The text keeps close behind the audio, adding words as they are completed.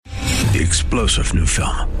The explosive new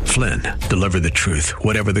film, Flynn, deliver the truth,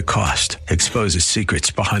 whatever the cost, exposes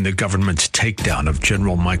secrets behind the government's takedown of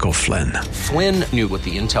General Michael Flynn. Flynn knew what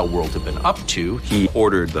the intel world had been up to. He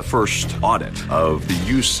ordered the first audit of the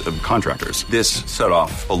use of contractors. This set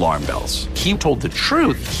off alarm bells. He told the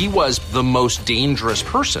truth. He was the most dangerous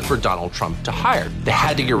person for Donald Trump to hire. They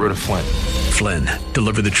had to get rid of Flynn. Flynn,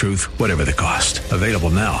 deliver the truth, whatever the cost. Available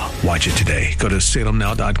now. Watch it today. Go to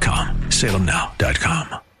salemnow.com.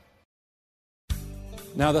 salemnow.com.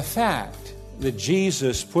 Now, the fact that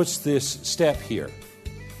Jesus puts this step here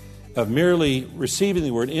of merely receiving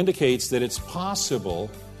the word indicates that it's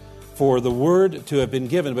possible for the word to have been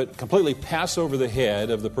given but completely pass over the head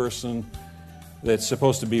of the person that's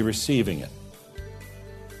supposed to be receiving it.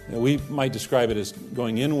 Now, we might describe it as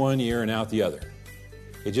going in one ear and out the other.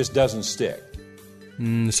 It just doesn't stick.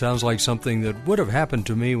 Sounds like something that would have happened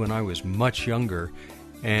to me when I was much younger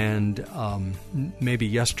and maybe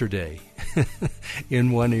yesterday.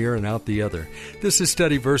 In one ear and out the other. This is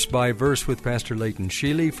Study Verse by Verse with Pastor Leighton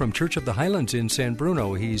Sheely from Church of the Highlands in San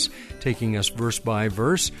Bruno. He's taking us verse by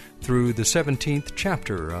verse through the 17th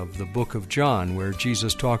chapter of the book of John, where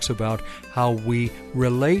Jesus talks about how we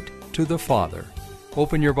relate to the Father.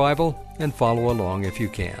 Open your Bible and follow along if you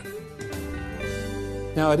can.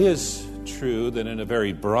 Now, it is true that in a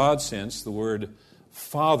very broad sense, the word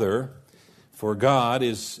Father for God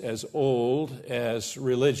is as old as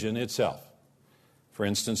religion itself. For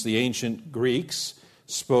instance, the ancient Greeks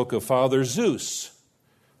spoke of Father Zeus,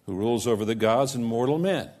 who rules over the gods and mortal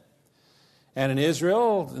men. And in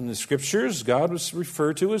Israel, in the Scriptures, God was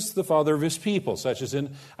referred to as the Father of His people, such as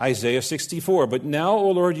in Isaiah 64. But now,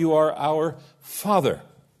 O Lord, you are our Father.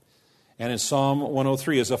 And in Psalm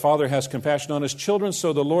 103, as a father has compassion on his children,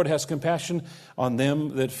 so the Lord has compassion on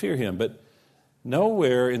them that fear Him. But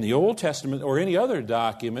nowhere in the Old Testament or any other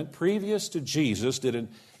document previous to Jesus did an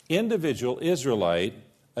individual Israelite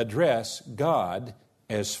address God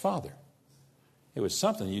as Father. It was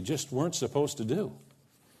something you just weren't supposed to do.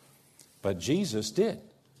 But Jesus did.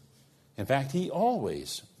 In fact, He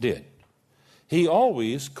always did. He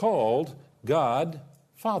always called God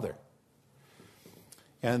Father.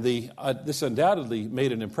 And this undoubtedly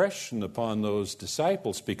made an impression upon those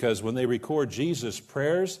disciples, because when they record Jesus'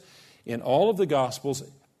 prayers in all of the Gospels,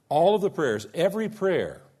 all of the prayers, every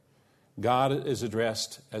prayer, God is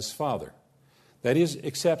addressed as Father. That is,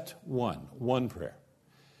 except one prayer.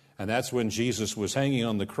 And that's when Jesus was hanging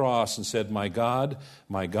on the cross and said, my God,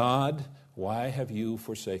 why have you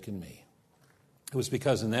forsaken me? It was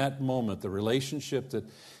because in that moment, the relationship that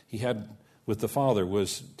He had with the Father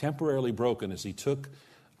was temporarily broken as He took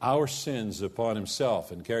our sins upon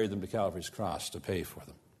Himself and carried them to Calvary's cross to pay for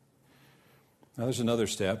them. Now, there's another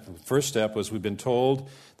step. The first step was we've been told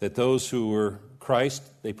that those who were Christ,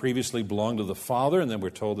 they previously belonged to the Father, and then we're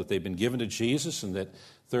told that they've been given to Jesus, and that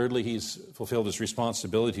thirdly, He's fulfilled His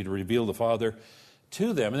responsibility to reveal the Father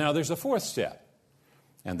to them. And now there's a fourth step,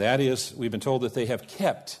 and that is we've been told that they have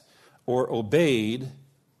kept or obeyed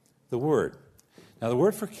the Word. Now, the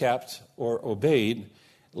word for kept or obeyed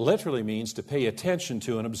literally means to pay attention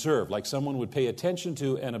to and observe, like someone would pay attention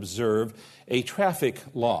to and observe a traffic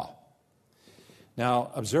law.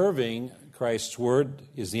 Now, observing Christ's Word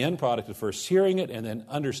is the end product of first hearing it and then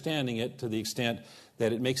understanding it to the extent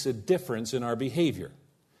that it makes a difference in our behavior.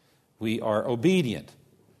 We are obedient.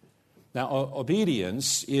 Now,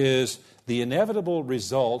 obedience is the inevitable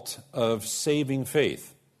result of saving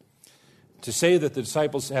faith. To say that the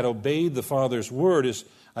disciples had obeyed the Father's Word is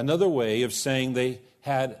another way of saying they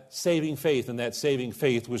had saving faith, and that saving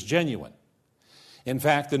faith was genuine. In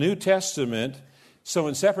fact, the New Testament so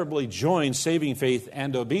inseparably joins saving faith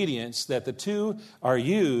and obedience that the two are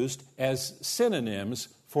used as synonyms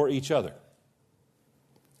for each other.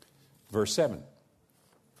 Verse 7.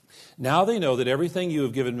 Now they know that everything you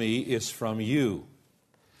have given me is from you.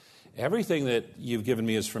 Everything that you've given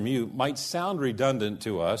me is from you might sound redundant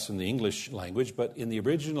to us in the English language, but in the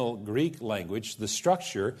original Greek language, the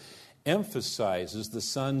structure emphasizes the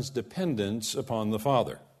Son's dependence upon the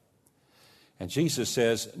Father. And Jesus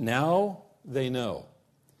says, now they know.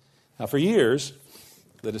 Now, for years,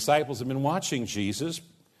 the disciples have been watching Jesus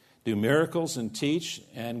do miracles and teach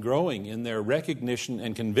and growing in their recognition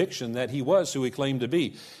and conviction that He was who He claimed to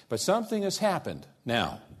be. But something has happened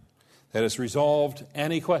now that has resolved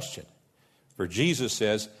any question. For Jesus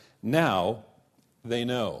says, now they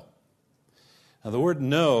know. Now, the word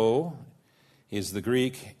know is the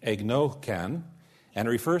Greek egnokan, and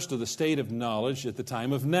it refers to the state of knowledge at the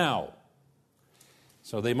time of now.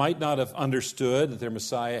 So they might not have understood that their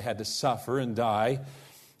Messiah had to suffer and die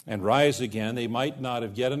and rise again. They might not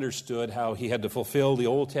have yet understood how he had to fulfill the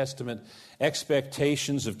Old Testament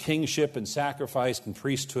expectations of kingship and sacrifice and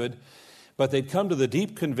priesthood, but they'd come to the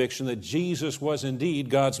deep conviction that Jesus was indeed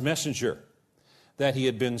God's messenger, that he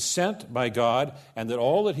had been sent by God, and that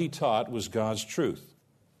all that he taught was God's truth.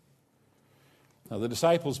 Now, the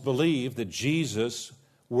disciples believed that Jesus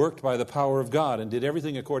worked by the power of God and did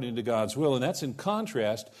everything according to God's will, and that's in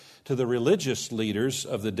contrast to the religious leaders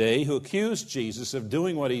of the day who accused Jesus of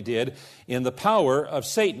doing what he did in the power of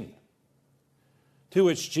Satan. To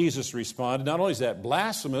which Jesus responded, not only is that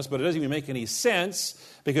blasphemous, but it doesn't even make any sense,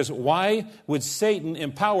 because why would Satan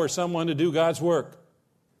empower someone to do God's work?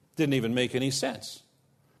 Didn't even make any sense.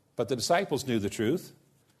 But the disciples knew the truth.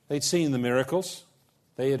 They'd seen the miracles.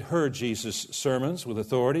 They had heard Jesus' sermons with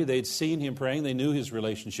authority. They'd seen him praying. They knew his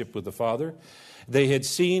relationship with the Father. They had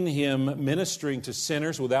seen him ministering to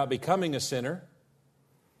sinners without becoming a sinner.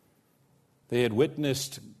 They had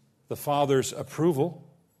witnessed the Father's approval,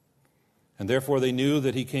 and therefore they knew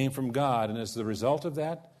that he came from God. And as the result of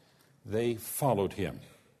that, they followed him.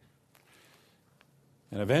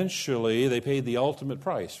 And eventually they paid the ultimate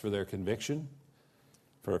price for their conviction.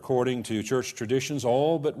 For according to church traditions,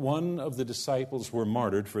 all but one of the disciples were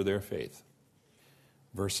martyred for their faith.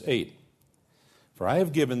 Verse 8, "For I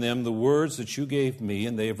have given them the words that you gave me,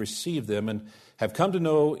 and they have received them, and have come to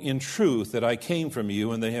know in truth that I came from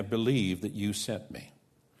you, and they have believed that you sent me."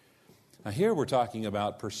 Now here we're talking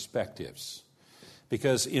about perspectives.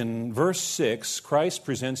 Because in verse 6, Christ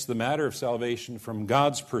presents the matter of salvation from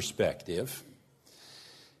God's perspective.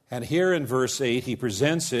 And here in verse 8, he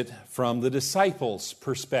presents it from the disciples'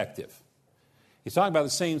 perspective. He's talking about the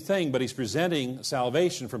same thing, but he's presenting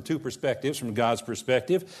salvation from two perspectives, from God's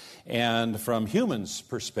perspective and from humans'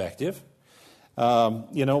 perspective.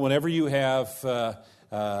 Whenever you have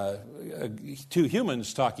two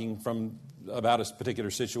humans talking about a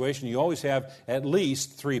particular situation, you always have at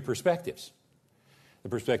least three perspectives. The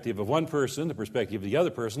perspective of one person, the perspective of the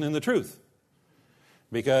other person, and the truth.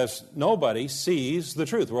 Because nobody sees the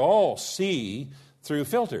truth. We all see through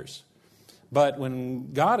filters. But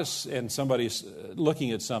when God and somebody's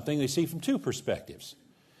looking at something, they see from two perspectives.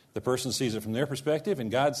 The person sees it from their perspective,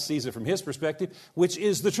 and God sees it from his perspective, which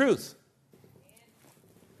is the truth.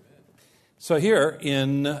 So here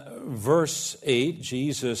in verse 8,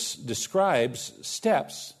 Jesus describes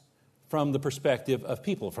steps from the perspective of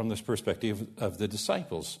people, from this perspective of the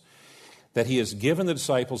disciples. That he has given the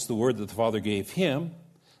disciples the word that the Father gave him,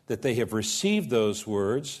 that they have received those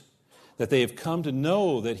words, that they have come to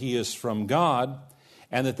know that he is from God,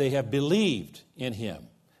 and that they have believed in him,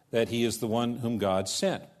 that he is the one whom God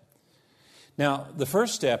sent. Now, the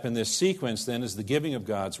first step in this sequence then is the giving of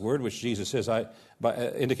God's word, which Jesus says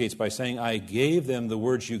indicates by saying, "I gave them the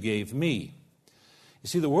words you gave me." You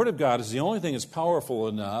see, the word of God is the only thing that's powerful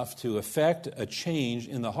enough to effect a change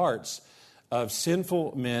in the hearts of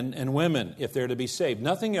sinful men and women if they're to be saved.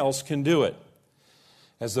 Nothing else can do it.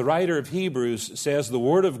 As the writer of Hebrews says, the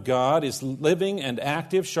Word of God is living and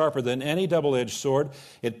active, sharper than any double-edged sword.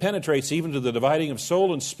 It penetrates even to the dividing of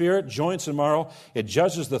soul and spirit, joints and marrow. It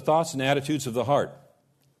judges the thoughts and attitudes of the heart.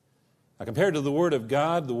 Now, compared to the Word of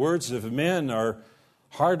God, the words of men are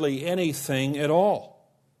hardly anything at all.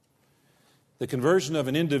 The conversion of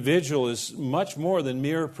an individual is much more than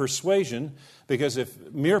mere persuasion, because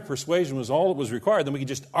if mere persuasion was all that was required, then we could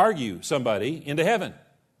just argue somebody into heaven.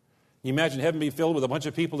 You imagine heaven being filled with a bunch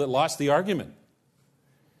of people that lost the argument.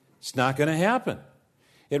 It's not going to happen.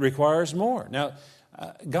 It requires more. Now,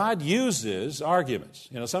 God uses arguments.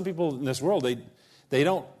 Some people in this world,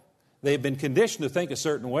 they've been conditioned to think a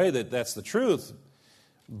certain way that that's the truth,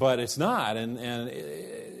 but it's not.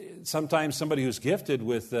 And sometimes somebody who's gifted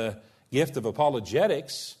with the gift of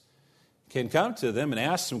apologetics can come to them and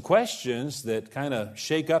ask some questions that kind of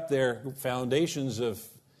shake up their foundations of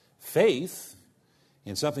faith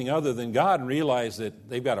in something other than God, and realize that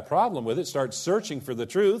they've got a problem with it, start searching for the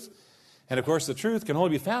truth. And of course, the truth can only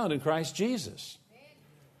be found in Christ Jesus.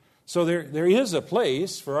 So there is a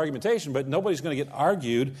place for argumentation, but nobody's going to get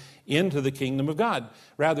argued into the kingdom of God.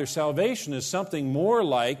 Rather, salvation is something more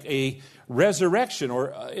like a resurrection or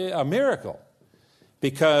a miracle,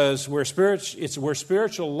 because it's where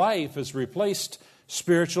spiritual life has replaced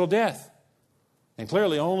spiritual death. And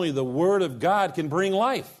clearly only the Word of God can bring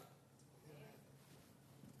life.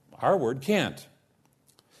 Our word can't.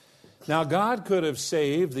 Now, God could have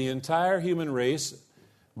saved the entire human race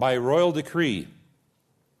by royal decree,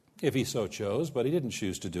 if he so chose, but he didn't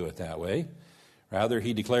choose to do it that way. Rather,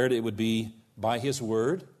 he declared it would be by his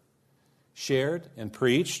word, shared and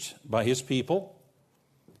preached by his people,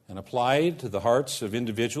 and applied to the hearts of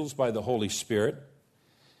individuals by the Holy Spirit.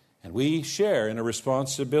 And we share in a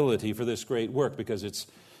responsibility for this great work because it's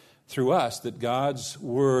through us that God's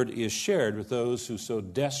Word is shared with those who so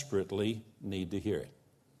desperately need to hear it.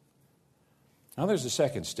 Now there's a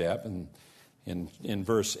second step in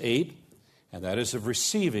verse 8, and that is of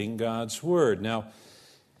receiving God's Word. Now,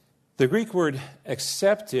 the Greek word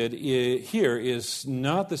accepted here is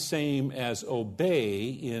not the same as obey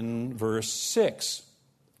in verse 6.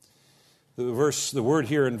 The word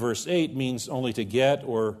here in verse 8 means only to get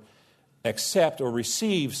or accept or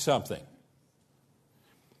receive something.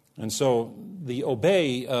 And so the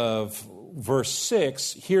obey of verse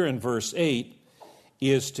 6 here in verse 8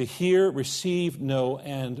 is to hear, receive, know,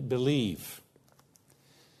 and believe.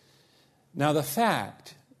 Now the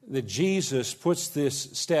fact that Jesus puts this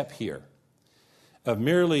step here of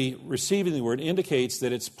merely receiving the word indicates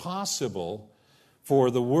that it's possible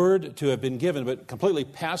for the word to have been given but completely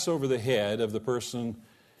pass over the head of the person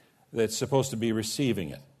that's supposed to be receiving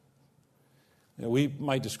it. Now, we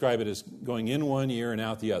might describe it as going in one ear and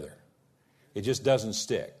out the other. It just doesn't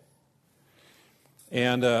stick.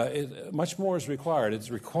 And much more is required. It's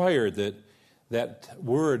required that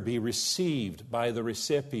word be received by the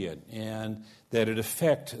recipient and that it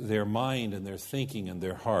affect their mind and their thinking and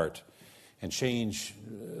their heart and change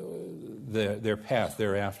their path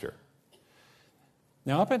thereafter.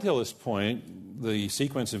 Now, up until this point, the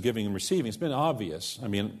sequence of giving and receiving has been obvious. I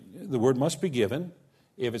mean, the word must be given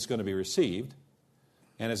if it's going to be received,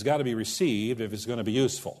 and it's got to be received if it's going to be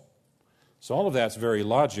useful. So all of that's very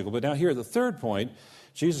logical. But now here at the third point,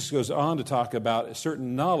 Jesus goes on to talk about a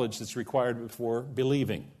certain knowledge that's required before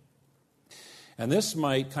believing. And this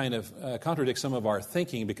might kind of contradict some of our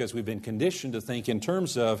thinking because we've been conditioned to think in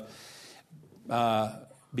terms of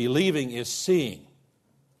believing is seeing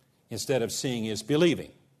instead of seeing is believing.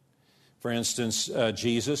 For instance,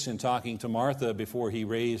 Jesus, in talking to Martha before he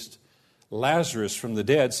raised Lazarus from the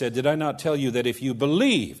dead, said, "Did I not tell you that if you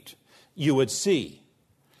believed, you would see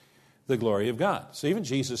the glory of God?" So even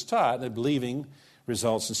Jesus taught that believing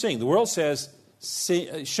results in seeing. The world says,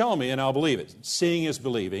 show me and I'll believe it. Seeing is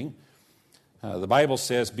believing. The Bible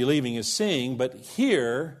says believing is seeing, but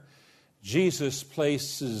here Jesus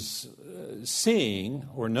places seeing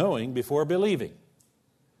or knowing before believing.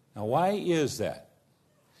 Now, why is that?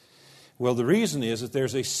 Well, the reason is that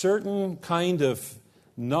there's a certain kind of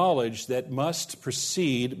knowledge that must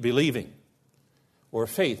precede believing or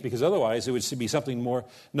faith, because otherwise it would be something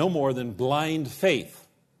no more than blind faith,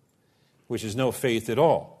 which is no faith at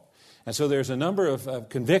all. And so there's a number of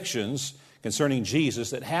convictions concerning Jesus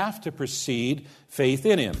that have to precede faith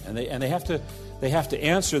in him, and they have to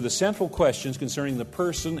answer the central questions concerning the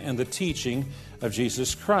person and the teaching of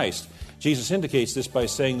Jesus Christ. Jesus indicates this by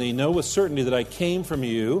saying, "They know with certainty that I came from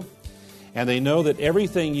you, and they know that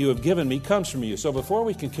everything you have given me comes from you." So before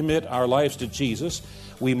we can commit our lives to Jesus,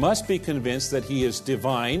 we must be convinced that he is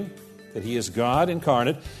divine, that he is God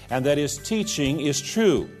incarnate, and that his teaching is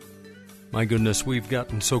true. My goodness, we've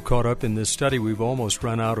gotten so caught up in this study, we've almost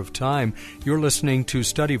run out of time. You're listening to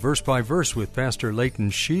Study Verse by Verse with Pastor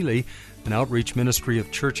Leighton Sheely, an outreach ministry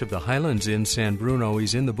of Church of the Highlands in San Bruno.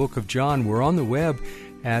 He's in the book of John. We're on the web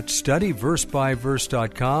at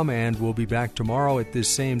studyversebyverse.com, and we'll be back tomorrow at this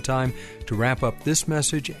same time to wrap up this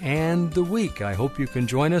message and the week. I hope you can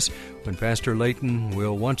join us when Pastor Leighton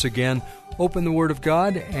will once again open the Word of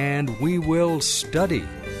God and we will study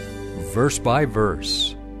verse by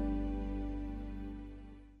verse.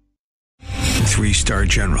 3-star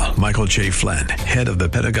General Michael J. Flynn, head of the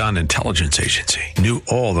Pentagon Intelligence Agency, knew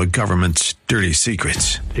all the government's dirty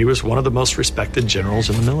secrets. He was one of the most respected generals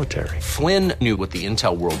in the military. Flynn knew what the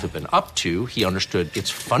intel world had been up to. He understood its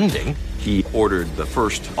funding. He ordered the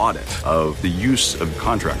first audit of the use of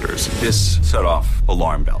contractors. This set off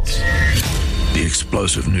alarm bells. The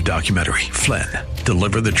explosive new documentary, Flynn,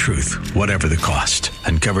 Deliver the Truth, Whatever the Cost,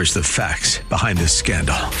 uncovers the facts behind this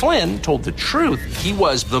scandal. Flynn told the truth. He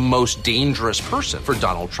was the most dangerous person for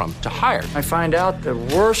Donald Trump to hire. I find out the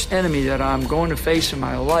worst enemy that I'm going to face in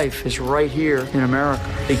my life is right here in America.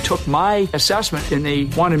 They took my assessment and they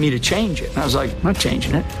wanted me to change it. And I was like, I'm not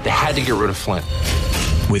changing it. They had to get rid of Flynn.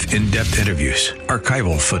 With in-depth interviews,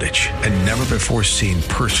 archival footage, and never-before-seen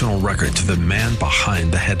personal records of the man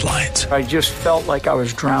behind the headlines. I just felt like I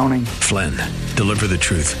was drowning. Flynn, Deliver the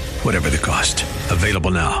Truth, Whatever the Cost.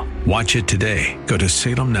 Available now. Watch it today. Go to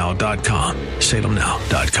salemnow.com.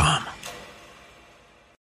 salemnow.com.